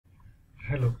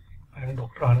Hello, I am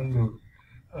Dr. Anand Bewoor.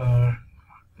 Uh,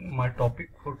 my topic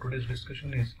for today's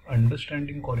discussion is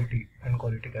understanding quality and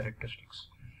quality characteristics.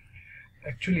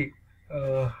 Actually,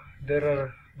 there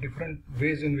are different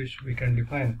ways in which we can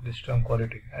define this term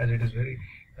quality, as it is very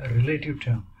relative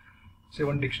term. Say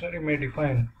one dictionary may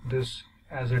define this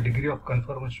as a degree of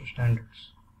conformance to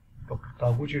standards. Dr.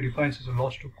 Taguchi defines as a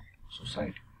loss to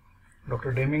society.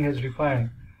 Dr. Deming has defined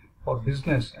for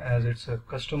business as it's a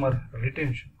customer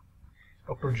retention.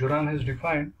 Dr. Juran has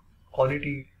defined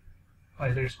quality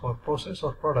either it's for process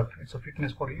or product, it's a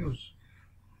fitness for use.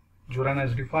 Juran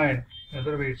has defined in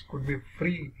other ways could be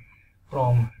free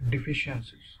from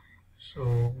deficiencies.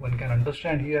 So one can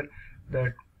understand here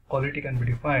that quality can be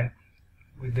defined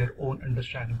with their own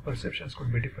understanding. Perceptions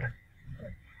could be different.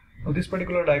 Now this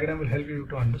particular diagram will help you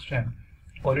to understand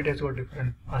quality has got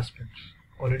different aspects.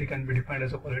 Quality can be defined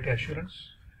as a quality assurance,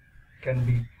 can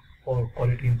be for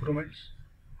quality improvements.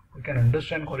 We can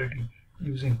understand quality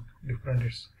using different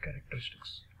its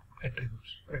characteristics,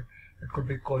 attributes. Right? It could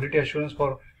be quality assurance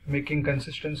for making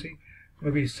consistency,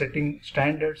 maybe setting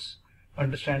standards,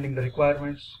 understanding the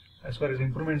requirements. As far as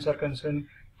improvements are concerned,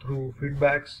 through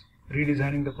feedbacks,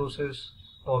 redesigning the process.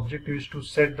 The objective is to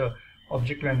set the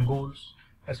objective and goals.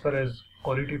 As far as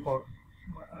quality, for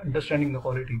understanding the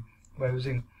quality by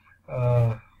using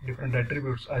different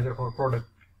attributes either for product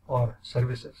or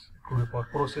services. It could be for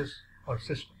process or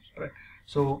systems. Right.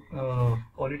 So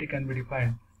quality can be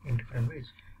defined in different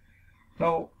ways.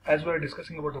 Now, as we are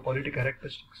discussing about the quality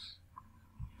characteristics,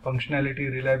 functionality,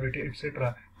 reliability,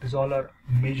 etc., these all are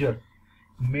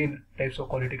main types of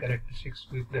quality characteristics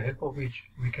with the help of which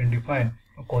we can define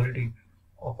a quality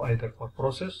of either for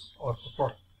process or for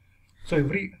product. So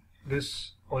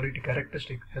this quality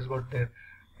characteristic has got their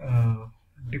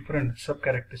different sub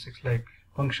characteristics. Like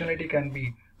functionality can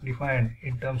be defined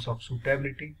in terms of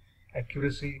suitability,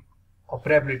 accuracy,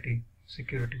 operability,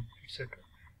 security, etc.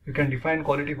 You can define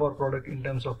quality for product in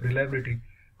terms of reliability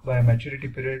by maturity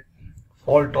period,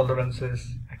 fault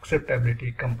tolerances,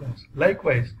 acceptability, compliance.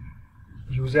 Likewise,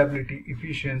 usability,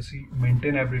 efficiency,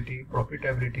 maintainability,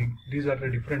 profitability, these are the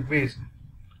different ways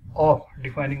of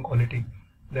defining quality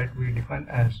that we define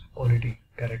as quality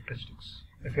characteristics.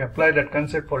 If you apply that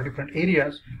concept for different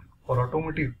areas, for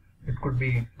automotive, it could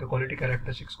be the quality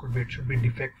characteristics could be it should be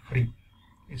defect free.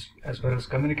 As far as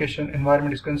communication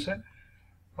environment is concerned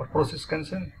or process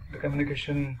concerned, the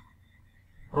communication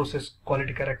process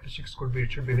quality characteristics could be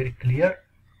it should be very clear,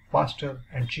 faster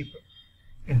and cheaper.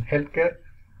 In healthcare,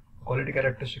 quality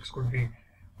characteristics could be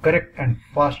correct and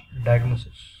fast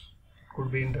diagnosis. It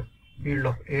could be in the field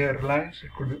of airlines,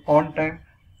 it could be on time,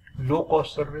 low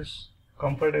cost service,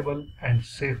 comfortable and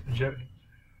safe journey.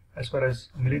 As far as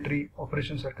military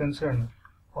operations are concerned,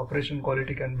 operation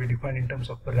quality can be defined in terms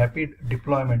of rapid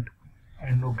deployment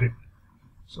and no grit.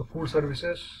 So food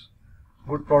services,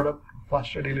 good product,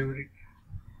 faster delivery,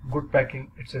 good packing,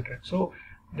 etc. So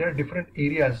there are different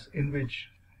areas in which,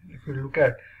 if you look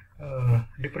at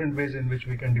different ways in which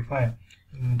we can define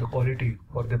the quality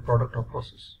for the product or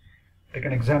process. Take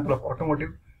an example of automotive.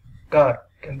 Car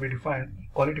can be defined,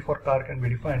 quality for car can be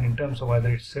defined in terms of either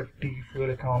its safety, fuel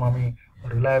economy,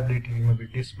 reliability, maybe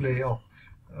display of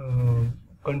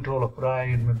control of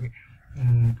ride, maybe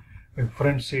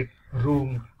front seat,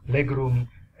 room, leg room,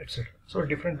 etc. So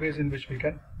different ways in which we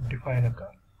can define a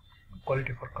car,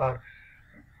 quality for car.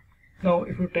 Now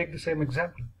if you take the same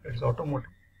example, that is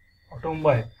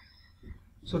automobile.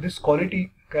 So this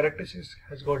quality characteristics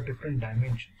has got different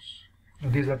dimensions. Now,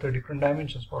 these are the different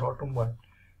dimensions for automobile.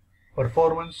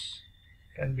 Performance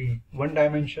can be one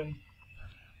dimension.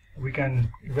 We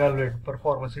can evaluate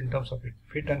performance in terms of its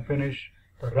fit and finish,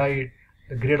 the ride,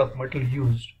 the grade of metal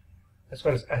used. As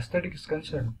far as aesthetic is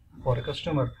concerned, for a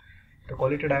customer, the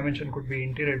quality dimension could be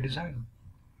interior design.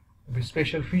 The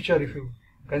special feature, if you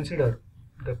consider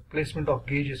the placement of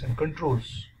gauges and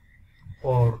controls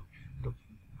for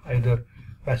either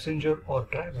passenger or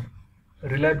driver.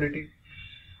 Reliability,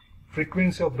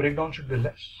 frequency of breakdown should be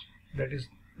less. That is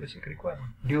basic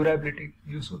requirement. Durability,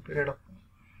 useful period of time.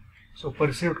 So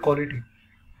perceived quality,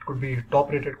 it could be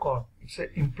top rated car. It's an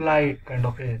implied kind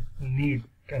of a need,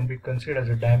 can be considered as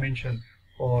a dimension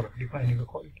for defining the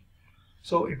quality.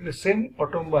 So if the same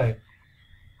automobile,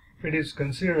 if it is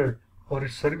considered for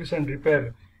its service and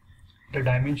repair, the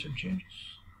dimension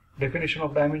changes. Definition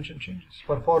of dimension changes.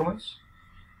 Performance,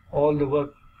 all the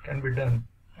work can be done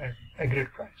at a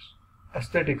great price.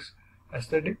 Aesthetics,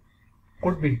 aesthetic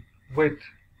could be with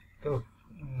the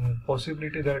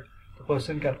possibility that the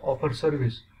person can offer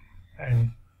service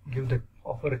and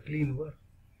offer a clean work.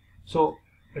 So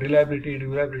reliability,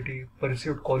 durability,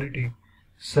 perceived quality,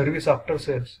 service after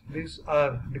sales. These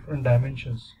are different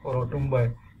dimensions for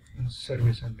automobile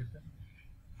service and design.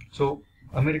 So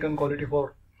American Quality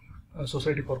for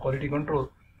Society for Quality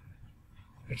Control,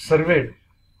 it surveyed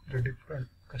the different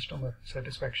customer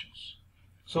satisfactions.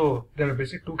 So there are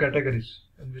basic two categories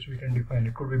in which we can define.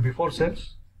 It could be before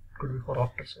sales, it could be for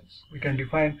after sales. We can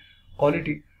define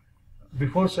quality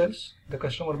before sales. The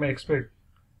customer may expect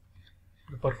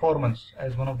the performance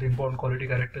as one of the important quality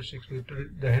characteristics with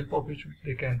the help of which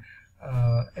they can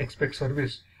expect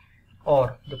service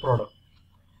or the product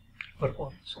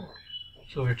performance.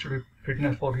 So it should be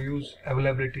fitness for use,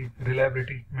 availability,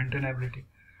 reliability, maintainability.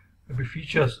 Maybe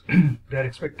features they are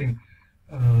expecting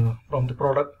from the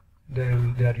product they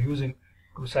are using,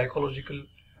 to psychological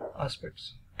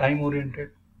aspects, time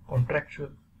oriented, contractual.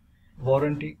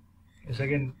 Warranty is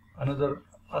again another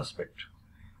aspect.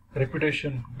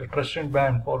 Reputation, the trusted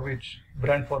brand for which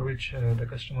the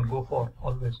customer go for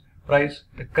always. Price,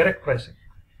 the correct pricing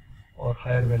or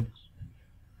higher values.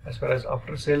 As far as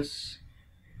after sales,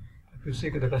 if you see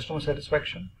the customer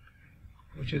satisfaction,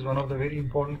 which is one of the very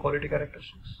important quality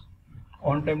characteristics.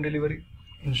 On-time delivery,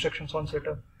 instructions on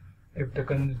setup. If the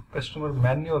customer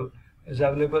manual is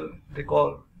available, they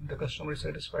call, the customer is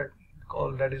satisfied. They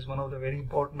call, that is one of the very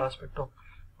important aspect of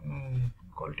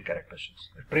quality characteristics.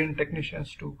 The trained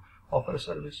technicians to offer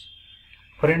service,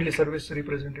 friendly service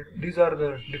representative. These are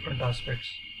the different aspects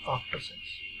after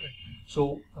sales. Right?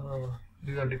 So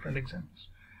these are different examples.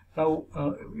 Now,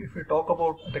 if we talk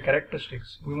about the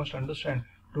characteristics, we must understand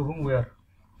to whom we are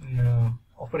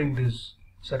offering these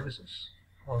services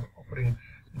or offering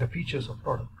the features of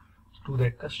product to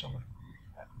the customer.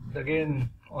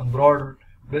 Again, on broad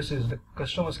basis, the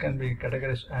customers can be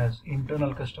categorized as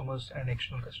internal customers and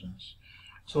external customers.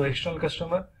 So external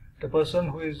customer, the person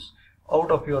who is out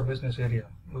of your business area,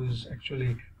 who is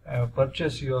actually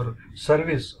purchase your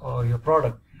service or your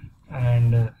product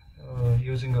and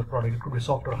using your product. It could be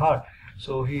soft or hard.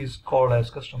 So he is called as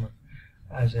customer,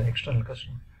 as an external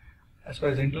customer. As far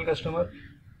as internal customer,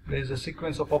 there is a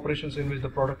sequence of operations in which the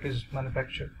product is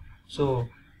manufactured. So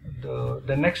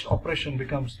the next operation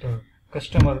becomes the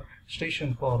customer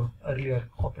station for earlier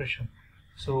operation.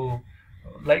 So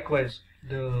likewise,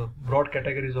 the broad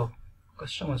categories of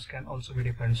customers can also be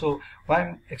different. So why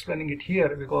I'm explaining it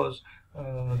here, because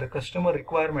the customer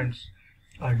requirements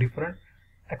are different.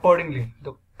 Accordingly,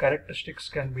 the characteristics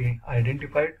can be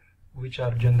identified, which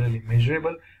are generally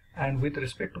measurable, and with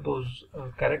respect to those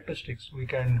characteristics, we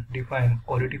can define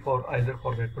quality for either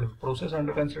for that process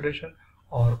under consideration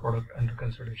or product under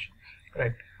consideration.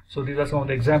 Right. So these are some of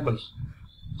the examples.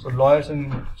 So lawyers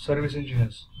and service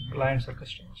engineers, clients are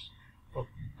customers. For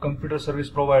computer service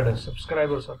providers,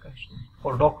 subscribers are customers.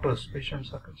 For doctors,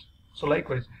 patients are customers. So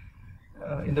likewise,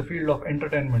 in the field of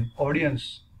entertainment,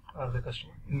 audience are the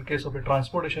customer. In case of the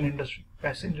transportation industry,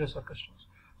 passengers are customers.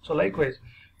 So likewise,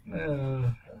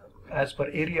 as per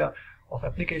area of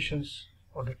applications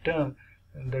or the term,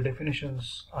 the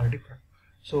definitions are different.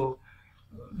 So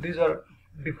these are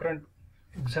different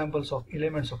examples of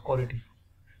elements of quality.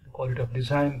 The quality of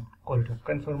design, quality of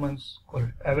conformance,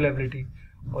 quality of availability,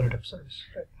 quality of service.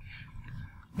 Right.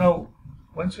 Now,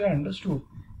 once we understood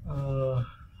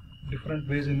different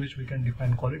ways in which we can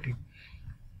define quality,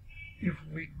 if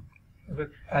we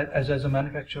as a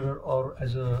manufacturer or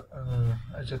as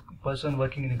a person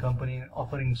working in a company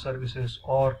offering services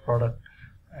or product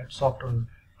at soft or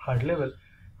hard level,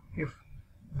 if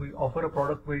we offer a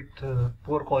product with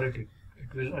poor quality,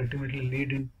 it will ultimately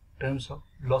lead in terms of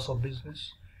loss of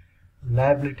business,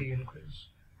 liability increase,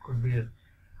 could be a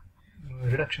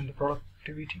reduction in the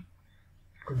productivity,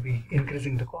 it could be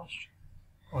increasing the cost.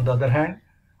 On the other hand,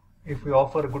 if we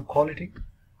offer a good quality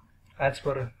as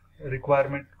per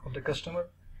requirement of the customer,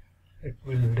 it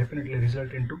will definitely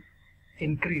result into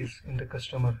increase in the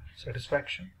customer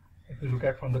satisfaction. If you look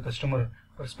at from the customer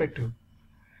perspective,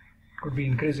 it could be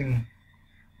increasing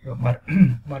the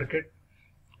market,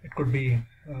 it could be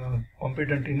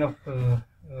competent enough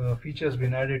features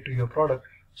being added to your product,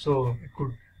 so it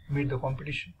could meet the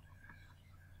competition.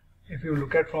 If you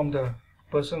look at from the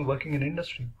person working in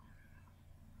industry,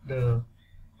 the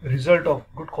result of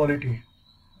good quality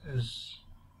is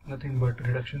nothing but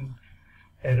reduction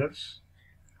errors,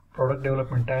 product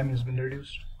development time has been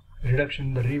reduced, reduction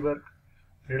in the rework,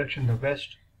 reduction in the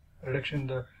waste, reduction in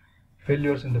the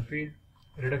failures in the field,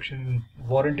 reduction in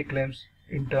warranty claims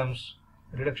in terms,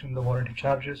 reduction in the warranty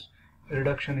charges,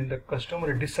 reduction in the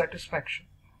customer dissatisfaction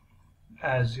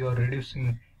as you are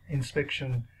reducing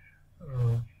inspection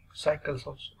cycles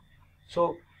also.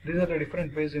 So these are the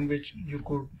different ways in which you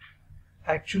could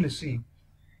actually see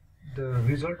the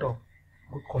result of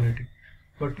good quality.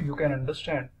 But you can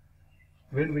understand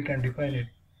when we can define it,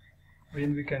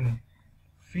 when we can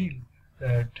feel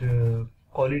that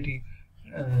quality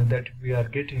that we are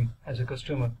getting as a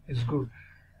customer is good,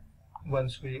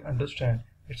 once we understand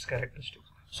its characteristics.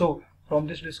 So from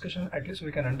this discussion, at least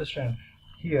we can understand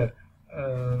here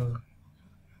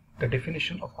the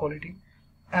definition of quality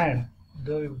and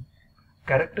the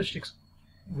characteristics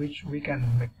which we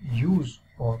can use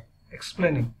for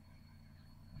explaining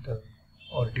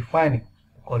or defining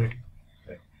the quality.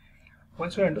 Right?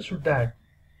 Once we understood that,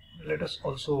 let us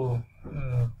also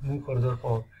move further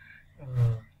for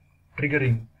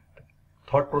triggering the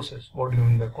thought process. What do you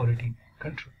mean by quality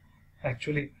control?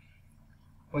 Actually,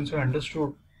 once we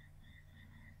understood,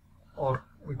 or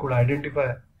we could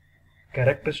identify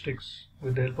characteristics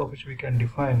with the help of which we can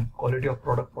define quality of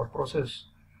product or process,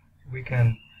 we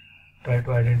can try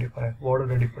to identify what are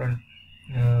the different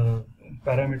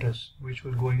parameters which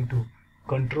will going to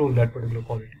control that particular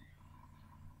quality.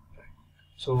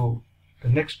 So the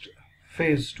next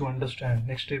phase to understand,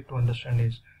 next step to understand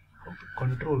is how to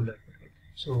control that particular.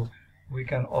 So we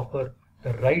can offer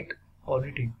the right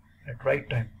quality at right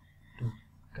time to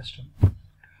customer.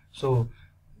 So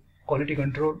quality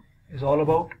control is all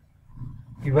about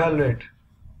evaluate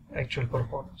actual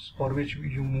performance, for which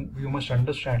you must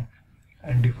understand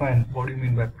and define what do you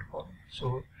mean by performance.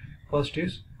 So first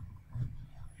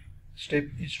step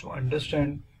is to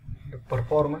understand the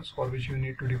performance, for which you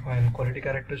need to define quality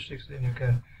characteristics. Then you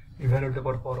can evaluate the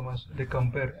performance, they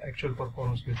compare actual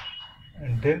performance with,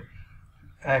 and then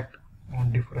act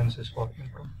on differences for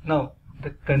improvement. Now the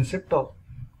concept of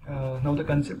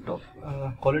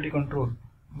quality control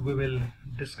we will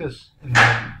discuss in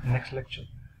the next lecture.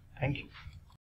 Thank you.